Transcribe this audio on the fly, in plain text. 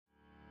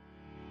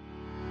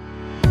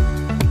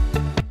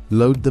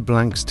Load the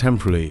blanks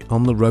temporarily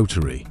on the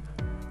rotary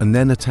and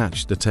then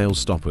attach the tail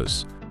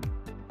stoppers.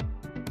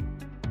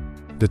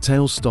 The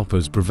tail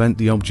stoppers prevent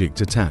the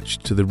object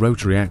attached to the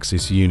rotary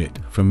axis unit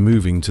from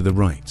moving to the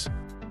right.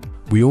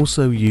 We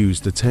also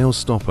use the tail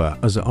stopper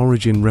as an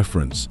origin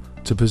reference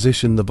to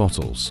position the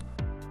bottles.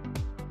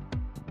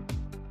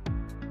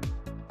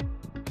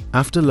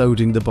 After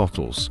loading the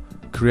bottles,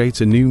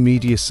 create a new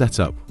media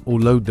setup or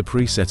load the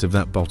preset of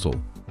that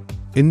bottle.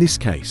 In this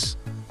case,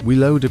 we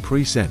load a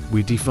preset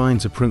we define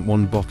to print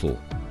one bottle,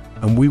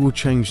 and we will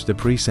change the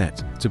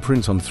preset to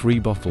print on 3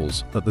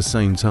 bottles at the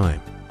same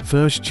time.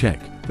 First, check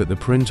that the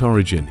print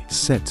origin is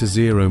set to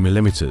 0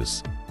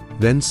 mm.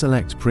 Then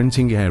select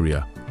printing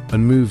area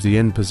and move the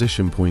end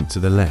position point to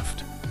the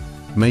left,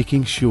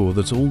 making sure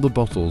that all the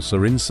bottles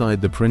are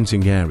inside the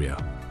printing area.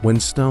 When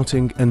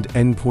starting and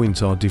end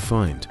point are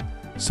defined,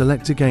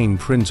 select again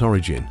print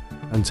origin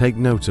and take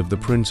note of the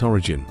print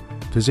origin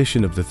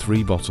position of the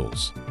 3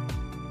 bottles.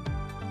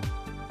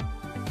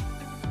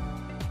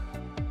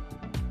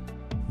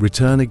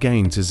 Return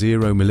again to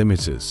 0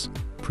 mm,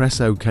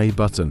 press OK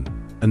button,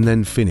 and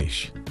then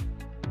finish.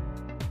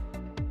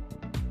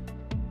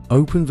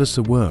 Open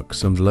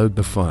VESAWorks and load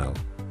the file.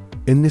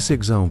 In this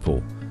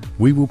example,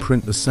 we will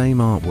print the same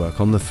artwork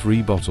on the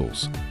 3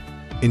 bottles.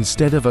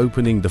 Instead of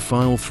opening the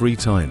file 3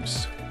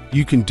 times,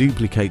 you can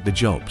duplicate the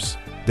jobs,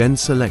 then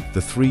select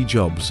the 3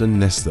 jobs and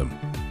nest them.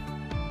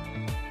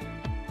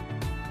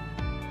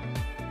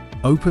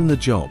 Open the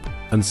job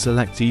and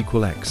select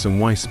equal X and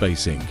Y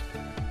spacing,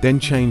 then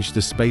change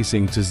the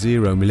spacing to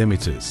 0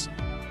 mm.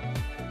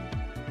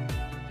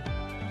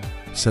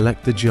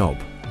 Select the job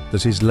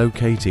that is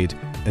located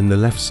in the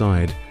left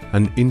side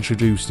and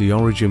introduce the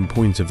origin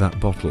point of that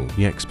bottle in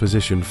the X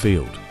position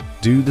field.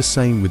 Do the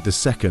same with the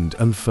second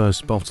and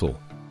first bottle.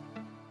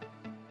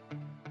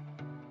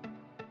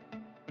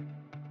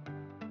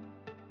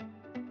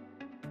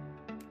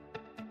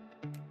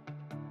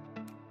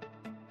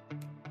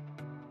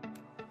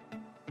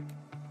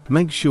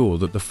 Make sure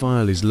that the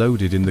file is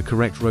loaded in the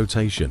correct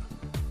rotation.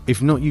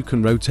 If not, you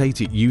can rotate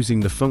it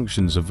using the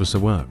functions of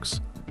VESAWorks.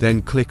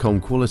 Then click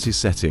on Quality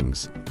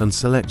Settings and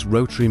select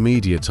Rotary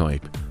Media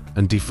Type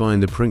and define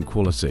the print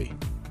quality.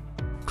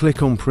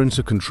 Click on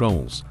Printer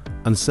Controls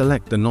and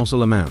select the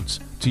nozzle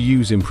amount to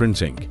use in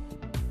printing.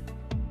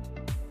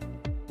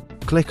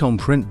 Click on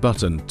Print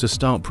button to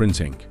start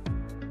printing.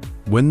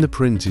 When the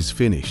print is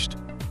finished,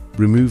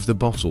 remove the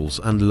bottles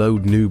and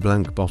load new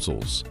blank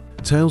bottles.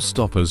 Tail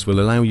stoppers will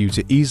allow you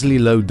to easily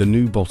load the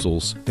new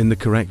bottles in the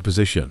correct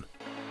position.